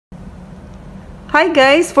Hi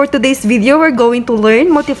guys, for today's video, we're going to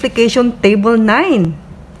learn multiplication table 9.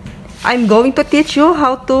 I'm going to teach you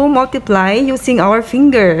how to multiply using our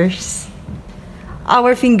fingers.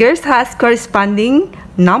 Our fingers has corresponding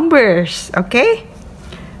numbers, okay?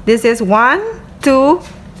 This is 1, 2,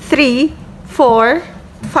 3, 4,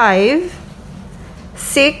 5,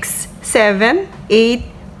 6, 7, 8,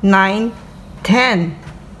 9, 10.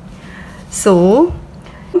 So,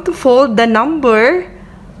 to fold the number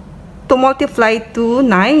to multiply to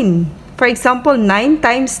 9. For example, 9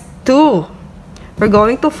 times 2. We're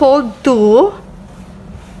going to fold 2.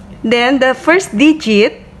 Then the first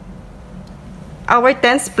digit, our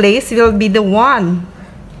tens place will be the 1.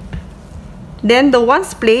 Then the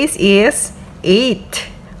ones place is 8.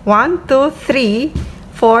 1, 2, 3,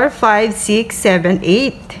 4, 5, 6, 7,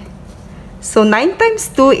 8. So 9 times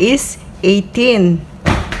 2 is 18.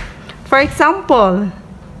 For example,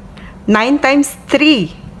 9 times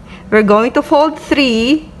 3. We're going to fold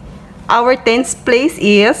 3. Our tens place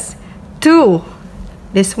is 2.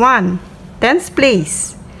 This one. Tens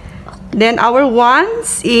place. Then our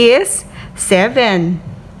ones is 7.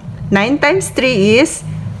 9 times 3 is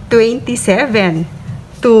 27.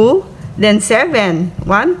 2. Then 7.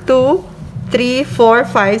 1, 2, 3, 4,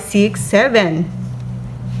 5, 6, 7.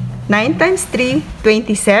 9 times 3,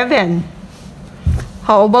 27.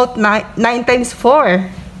 How about 9 times 4?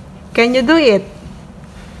 Can you do it?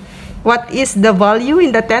 What is the value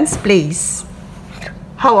in the tens place?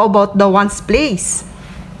 How about the ones place?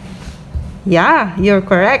 Yeah, you're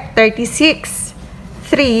correct. 36.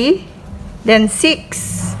 3, then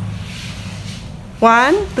 6.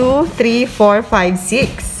 1, 2, 3, 4, 5,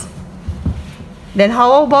 6. Then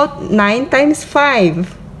how about 9 times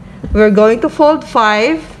 5? We're going to fold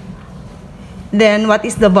 5. Then what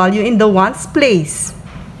is the value in the ones place?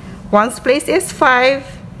 Ones place is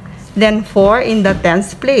 5. Then 4 in the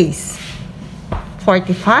tens place.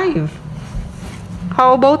 45.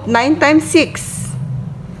 How about 9 times 6?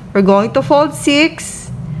 We're going to fold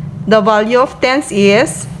 6. The value of tens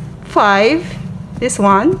is 5. This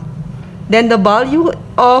one. Then the value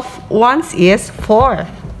of ones is 4.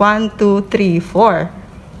 1, 2, 3, 4.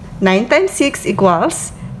 9 times 6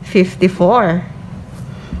 equals 54.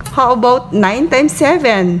 How about 9 times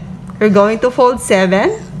 7? We're going to fold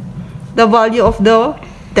 7. The value of the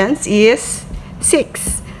tens is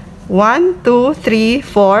 6. 1, 2, 3,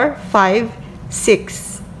 4, 5,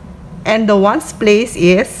 6. And the ones place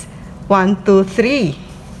is 1, 2, 3.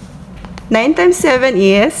 9 times 7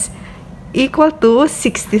 is equal to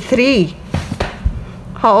 63.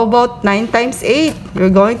 How about 9 times 8? We're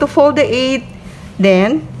going to fold the 8.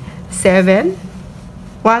 Then 7.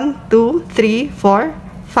 1, 2, 3, 4,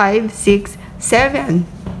 5, 6, 7.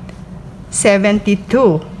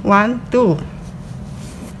 72. 1, 2.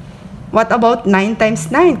 What about 9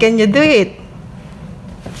 times 9? Can you do it?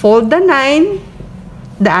 Fold the 9.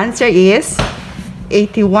 The answer is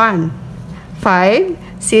 81. 5,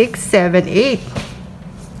 6, 7, 8.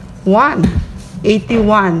 1.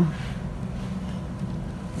 81.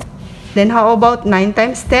 Then how about 9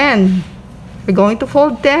 times 10? We're going to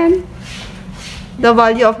fold 10. The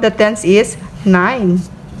value of the tens is 9.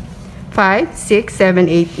 5, 6, 7,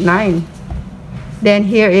 8, 9. Then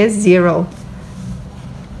here is 0.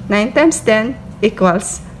 9 times 10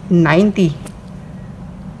 equals 90.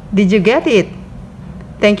 Did you get it?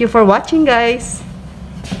 Thank you for watching, guys.